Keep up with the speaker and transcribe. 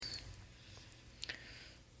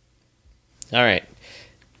All right.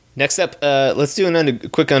 Next up, let's do a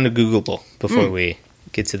quick Undegoogleable before we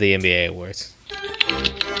get to the NBA awards.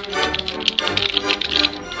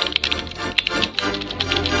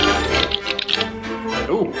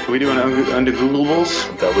 Oh, can we do an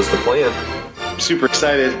Undegooglables? That was the plan. I'm super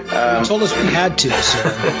excited. You told us we had to, so.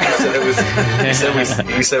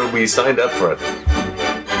 He said we signed up for it.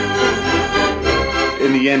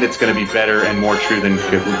 In the end, it's going to be better and more true than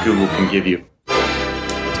Google can give you.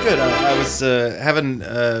 It's good. I was having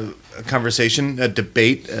a conversation, a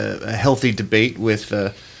debate, a healthy debate with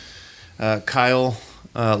Kyle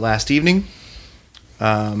last evening.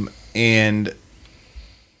 And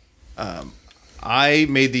I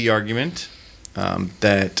made the argument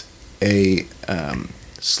that a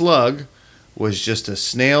slug was just a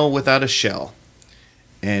snail without a shell.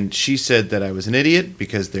 And she said that I was an idiot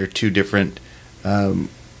because they're two different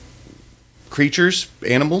creatures,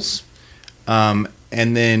 animals.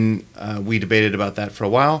 And then we debated about that for a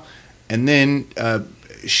while. And then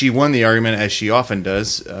she won the argument, as she often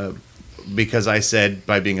does, because I said,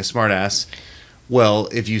 by being a smartass, well,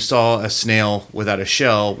 if you saw a snail without a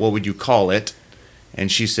shell, what would you call it?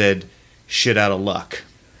 And she said, shit out of luck.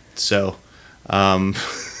 So, my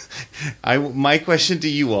question to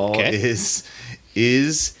you all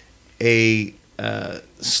is a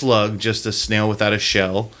slug just a snail without a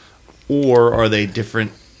shell, or are they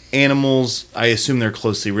different animals? I assume they're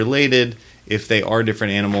closely related. If they are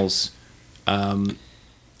different animals, and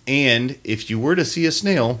if you were to see a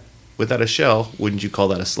snail without a shell, wouldn't you call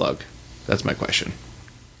that a slug? That's my question.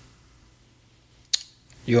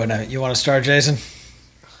 You wanna start, Jason?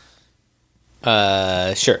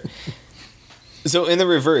 Sure. So in the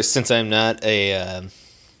reverse, since I'm not a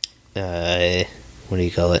what do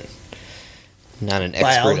you call it? Not an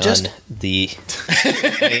expert biologist? on the.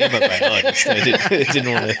 I am a biologist. I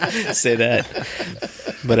didn't want to say that,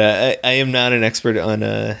 but I am not an expert on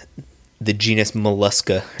the genus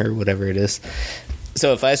Mollusca or whatever it is.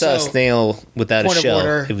 So if I saw a snail without a shell,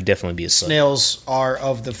 it would definitely be a slug. Snails are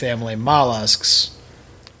of the family mollusks.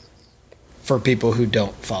 For people who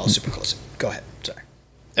don't follow super closely, go ahead. Sorry.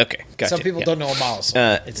 Okay, gotcha. Some people don't know what mollusks.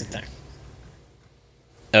 It's a thing.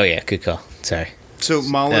 Oh yeah, good call. Sorry. So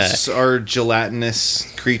mollusks are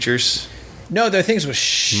gelatinous creatures? No, they're things with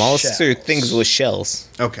shells. Mollusks are things with shells.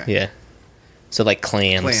 Okay. Yeah. So like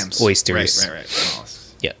clams. Oysters. Right.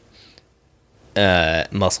 Mollusks. Yeah.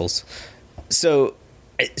 Mussels. So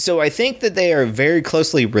I think that they are very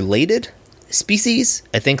closely related species.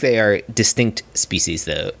 I think they are distinct species,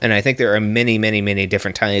 though. And I think there are many, many, many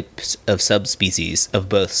different types of subspecies of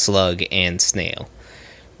both slug and snail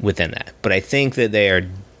within that. But I think that they are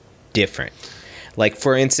different. Like,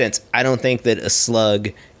 for instance, I don't think that a slug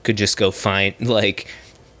could just go find,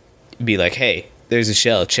 be like, hey, there's a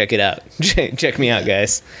shell, check it out. Check me out,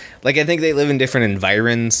 guys. Like, I think they live in different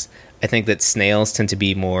environs. I think that snails tend to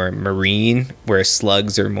be more marine, whereas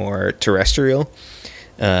slugs are more terrestrial.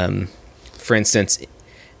 For instance,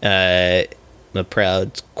 I'm a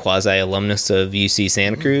proud quasi-alumnus of UC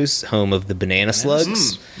Santa Cruz, home of the banana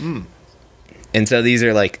slugs. And so these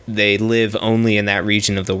are they live only in that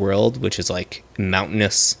region of the world, which is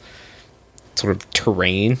mountainous sort of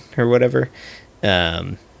terrain or whatever,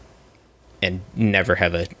 and never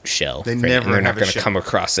have a shell. They're not going to come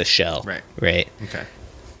across a shell. Right. Okay.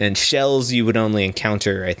 And shells you would only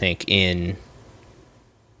encounter, I think, in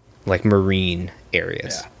marine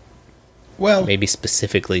areas. Yeah. Well, maybe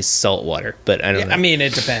specifically saltwater, but I don't know. I mean,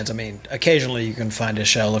 it depends. I mean, occasionally you can find a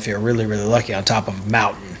shell if you're really, really lucky on top of a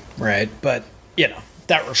mountain, right? But,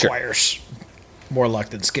 that requires more luck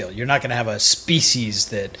than skill. You're not going to have a species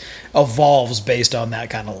that evolves based on that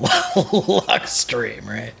kind of luck stream,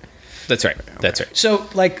 right? That's right. That's right. So,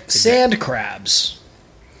 sand crabs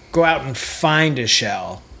go out and find a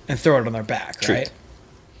shell and throw it on their back, right?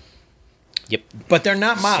 Yep. But they're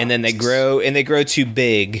not mollusks. And then they grow too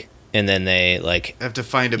big. And then they have to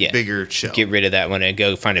find a bigger shell. Get rid of that one and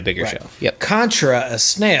go find a bigger shell. Yep. Contra a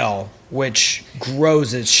snail, which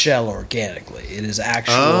grows its shell organically. It is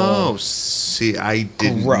actual. Oh, see, I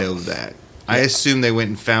didn't know that. Yeah. I assumed they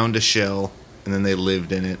went and found a shell and then they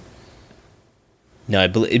lived in it. No,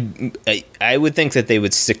 I would think that they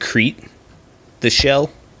would secrete the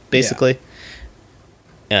shell, basically.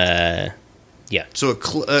 Yeah. So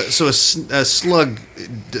a slug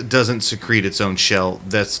doesn't secrete its own shell.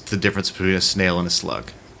 That's the difference between a snail and a slug.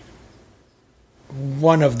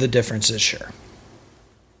 One of the differences, sure.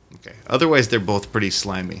 Okay. Otherwise, they're both pretty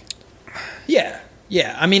slimy. Yeah.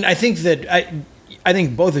 I mean, I think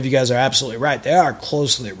both of you guys are absolutely right. They are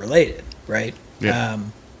closely related, right? Yeah.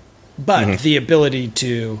 But the ability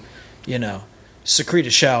to, secrete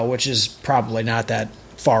a shell, which is probably not that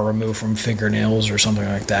far removed from fingernails or something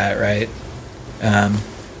like that, right?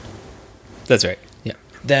 That's right. Yeah.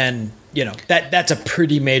 Then that's a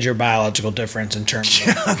pretty major biological difference in terms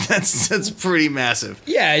of That's pretty massive.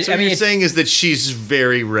 Yeah, So what you're saying is that she's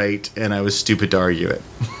very right, and I was stupid to argue it.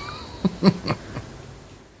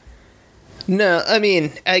 No, I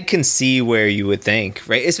mean, I can see where you would think,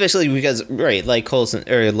 right? Especially because, right, like Colson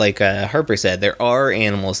or like Harper said, there are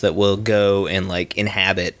animals that will go and like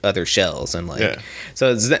inhabit other shells, and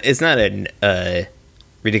so it's not a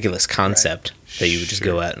ridiculous concept that you would just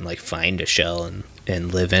go out and like find a shell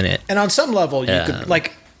and live in it. And on some level, you could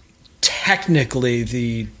like technically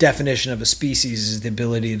the definition of a species is the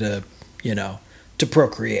ability to to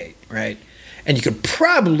procreate, right? And you could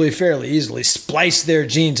probably fairly easily splice their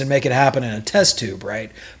genes and make it happen in a test tube,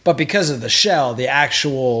 right? But because of the shell, the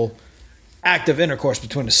actual active intercourse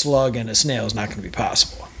between a slug and a snail is not going to be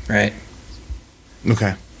possible, right?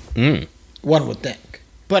 Okay. One would think.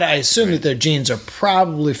 But I assume that their genes are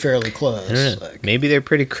probably fairly close. I don't know. Like, Maybe they're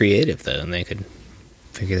pretty creative though, and they could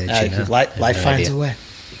figure that shit out. Life finds a way.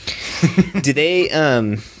 Do they?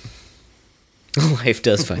 Life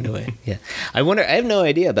does find a way. Yeah, I wonder. I have no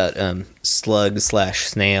idea about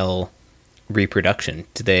slug/snail reproduction.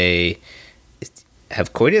 Do they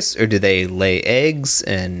have coitus, or do they lay eggs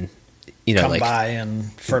and come by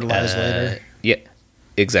and fertilize later? Yeah,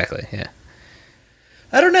 exactly. Yeah,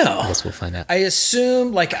 I don't know. I guess we'll find out. I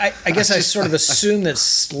assume, like, I guess I sort of assume that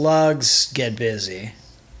slugs get busy.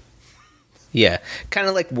 Yeah, kind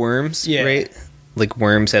of like worms, right? Like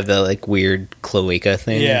worms have the like weird cloaca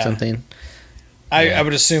thing or something. I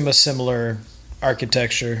would assume a similar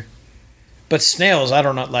architecture, but snails, I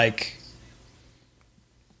don't know. Like,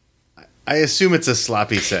 I assume it's a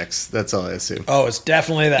sloppy sex. That's all I assume. oh, it's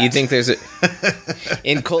definitely that. You think there's a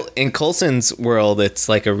in Coulson's world? It's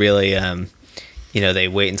like a really they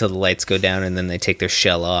wait until the lights go down and then they take their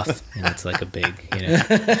shell off, and it's like a big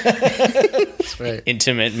That's right.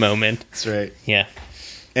 intimate moment. That's right. Yeah.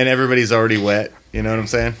 And everybody's already wet. You know what I'm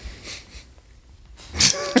saying?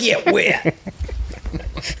 Get wet.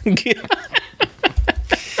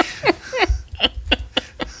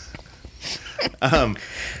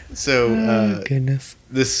 Goodness.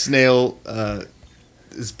 This snail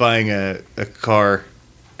is buying a car,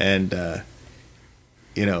 and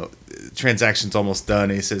transaction's almost done.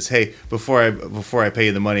 And he says, "Hey, before I pay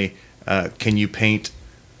you the money, can you paint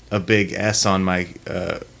a big S on my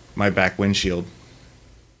back windshield?"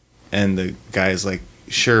 And the guy's like,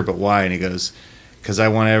 "Sure, but why?" And he goes, "Because I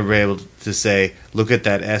want everybody able to say, look at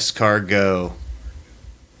that S car go."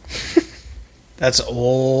 That's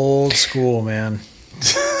old school, man.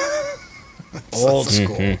 Old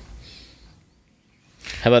school. Mm-hmm.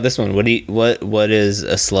 How about this one? What is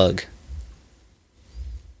a slug?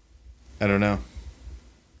 I don't know.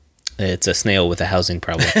 It's a snail with a housing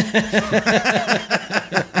problem.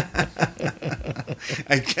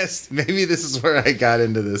 I guess maybe this is where I got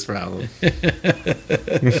into this problem.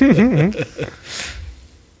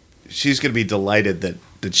 She's going to be delighted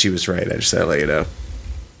that she was right. I just had to let you know.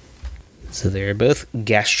 So they're both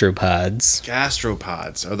gastropods.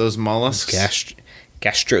 Gastropods. Are those mollusks?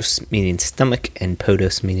 Gastros meaning stomach and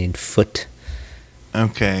podos meaning foot.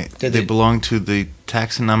 Okay. They belong to the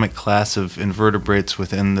taxonomic class of invertebrates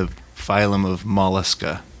within the phylum of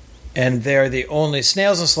Mollusca. And they're the only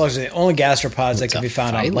snails and slugs are the only gastropods that can be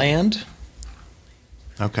found on land.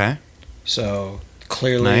 Okay. So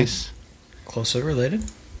clearly Nice. Closely related.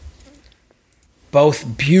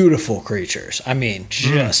 Both beautiful creatures. I mean,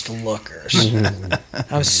 just lookers.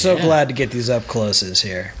 I'm so glad to get these up closes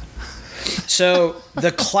here. So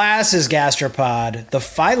the class is gastropod. The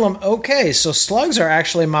phylum, okay, so slugs are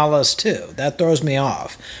actually mollusks too. That throws me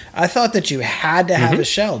off. I thought that you had to have a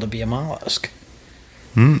shell to be a mollusk.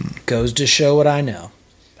 Goes to show what I know.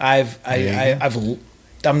 I'm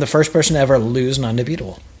the first person to ever lose an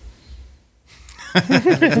undefeatable.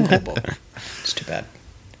 It's too bad.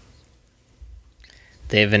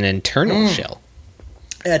 They have an internal shell.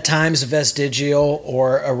 At times vestigial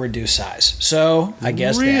or a reduced size. So I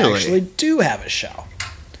guess they actually do have a shell.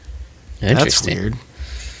 Interesting. That's weird.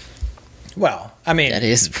 Well, I mean, That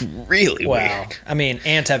is really weird. I mean,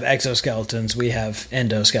 ants have exoskeletons. We have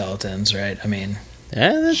endoskeletons, right? I mean,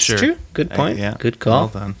 Yeah, that's Sure. true. Good point. Yeah. Good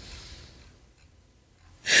call. Well done.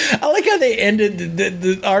 I like how they ended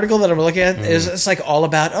the article that I'm looking at. It's like all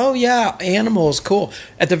about, oh yeah, animals, cool.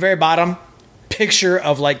 At the very bottom, picture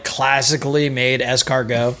of like classically made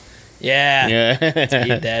escargot. Yeah,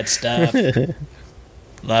 eat that stuff.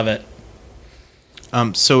 Love it.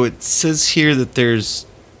 So it says here that there's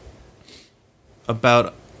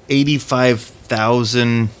about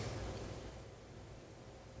 85,000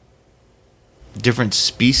 different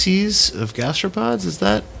species of gastropods. Is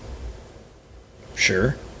that?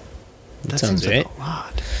 Sure. That sounds seems right. like a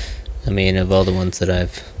lot. I mean, of all the ones that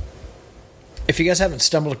I've... If you guys haven't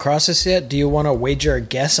stumbled across this yet, do you want to wager a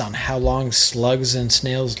guess on how long slugs and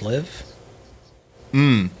snails live?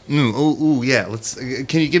 Yeah. Let's.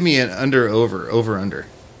 Can you give me an over/under?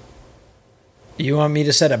 You want me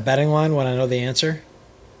to set a betting line when I know the answer?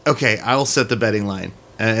 Okay, I'll set the betting line,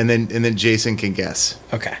 and then Jason can guess.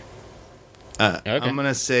 Okay. Okay. I'm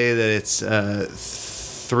gonna say that it's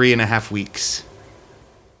 3.5 weeks.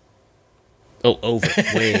 Oh, over.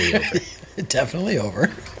 Way over. Definitely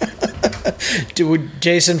over.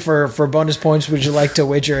 Jason, for bonus points, would you like to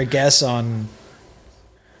wager a guess on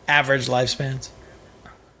average lifespans?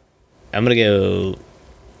 I'm going to go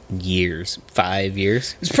years. 5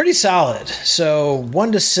 years. It's pretty solid. So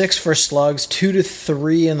 1 to 6 for slugs, 2 to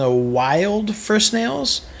 3 in the wild for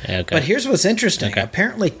snails. Okay. But here's what's interesting. Okay.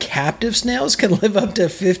 Apparently, captive snails can live up to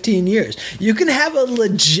 15 years. You can have a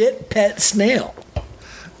legit pet snail.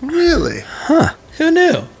 Really? Who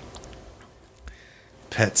knew?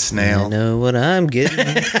 Pet I snail. know what I'm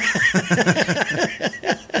getting.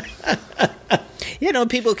 You know,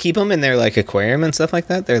 people keep them in their like aquarium and stuff like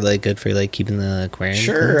that. They're like good for like keeping the aquarium.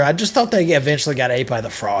 Sure. clean. I just thought they eventually got ate by the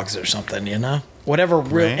frogs or something, you know? Whatever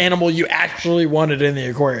real Right. animal you actually wanted in the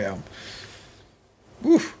aquarium.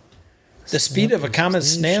 Oof. The speed of a common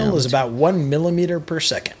snail is about 1 millimeter per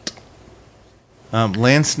second.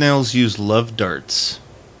 Land snails use love darts.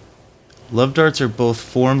 Love darts are both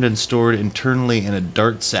formed and stored internally in a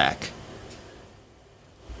dart sac.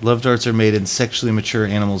 Love darts are made in sexually mature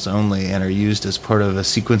animals only and are used as part of a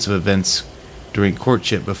sequence of events during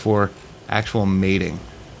courtship before actual mating.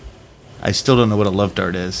 I still don't know what a love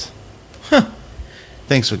dart is.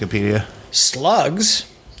 Thanks, Wikipedia.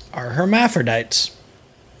 Slugs are hermaphrodites.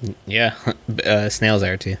 Yeah. Snails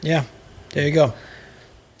are too. Yeah. There you go.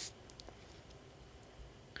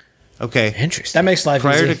 Okay. Interesting. That makes life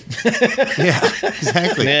Prior easy. to yeah,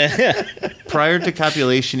 exactly. Yeah. Prior to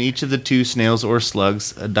copulation, each of the two snails or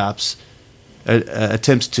slugs attempts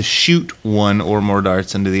to shoot one or more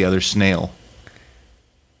darts into the other snail.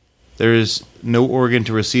 There is no organ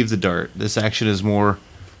to receive the dart. This action is more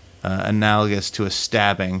analogous to a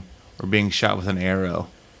stabbing or being shot with an arrow.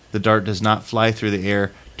 The dart does not fly through the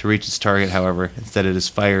air to reach its target, however. Instead, it is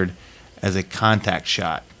fired as a contact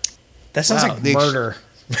shot. That sounds Wow, like the murder.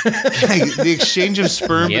 The exchange of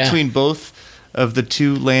sperm Yeah. between both of the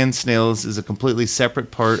two land snails is a completely separate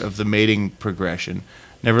part of the mating progression.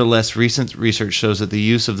 Nevertheless, recent research shows that the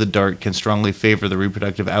use of the dart can strongly favor the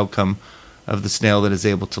reproductive outcome of the snail that is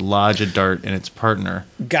able to lodge a dart in its partner.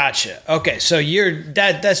 Gotcha. Okay, so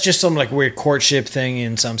that's just some like weird courtship thing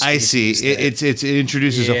in some I see. species. It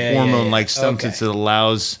introduces Yeah, a hormone-like yeah. substance Okay. that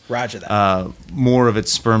allows Roger that. more of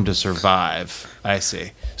its sperm to survive. I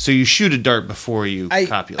see. So you shoot a dart before you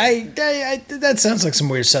copulate. That sounds like some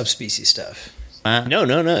weird subspecies stuff. No.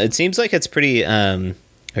 It seems like it's pretty, or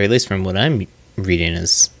at least from what I'm reading,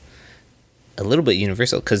 is a little bit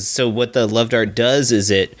universal. So what the love dart does is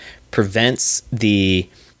it prevents the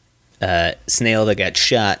snail that got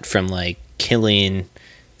shot from like killing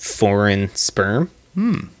foreign sperm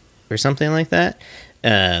or something like that.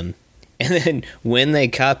 And then when they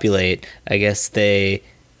copulate, I guess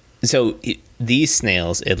these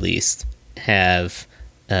snails at least have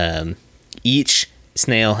each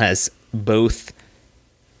snail has both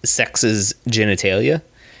sexes' genitalia,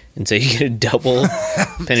 and so you get a double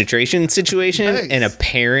penetration situation Nice. and a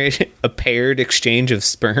paired exchange of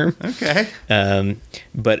sperm. Okay.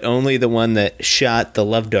 But only the one that shot the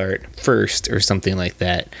love dart first or something like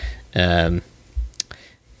that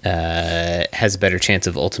has a better chance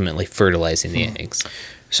of ultimately fertilizing the eggs.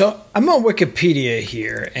 So I'm on Wikipedia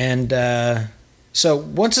here, and so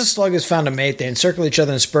once a slug is found to mate, they encircle each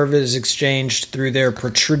other and sperm is exchanged through their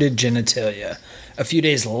protruded genitalia. A few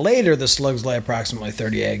days later, the slugs lay approximately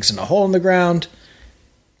 30 eggs in a hole in the ground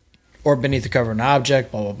or beneath the cover of an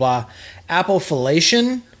object, blah, blah, blah.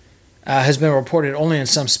 Apophyllation has been reported only in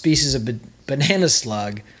some species of banana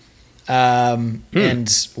slug and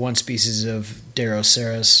one species of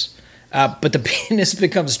Daroceras. But the penis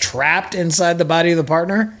becomes trapped inside the body of the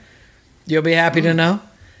partner. You'll be happy to know.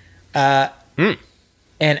 And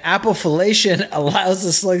apophyllation allows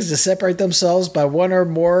the slugs to separate themselves by one or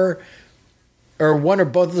both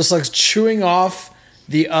of the slugs chewing off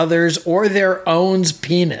the other's or their own's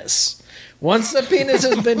penis. Once the penis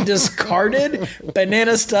has been discarded,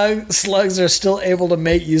 banana slugs are still able to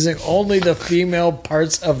mate using only the female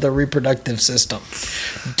parts of the reproductive system.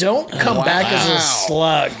 Don't come back as a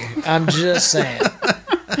slug. I'm just saying.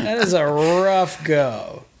 That is a rough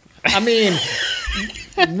go. I mean,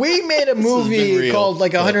 We made a movie called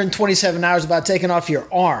like 127 Hours about taking off your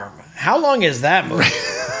arm. How long is that movie?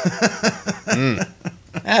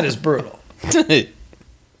 That is brutal. That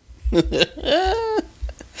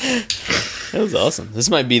was awesome. This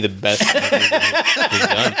might be the best we've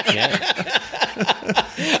done. Yeah.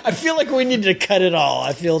 I feel like we need to cut it all.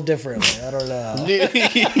 I feel differently. I don't know.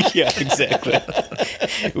 Yeah, exactly.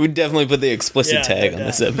 We definitely put the explicit tag on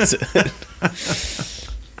this episode.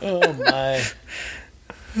 Oh my.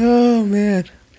 Oh man.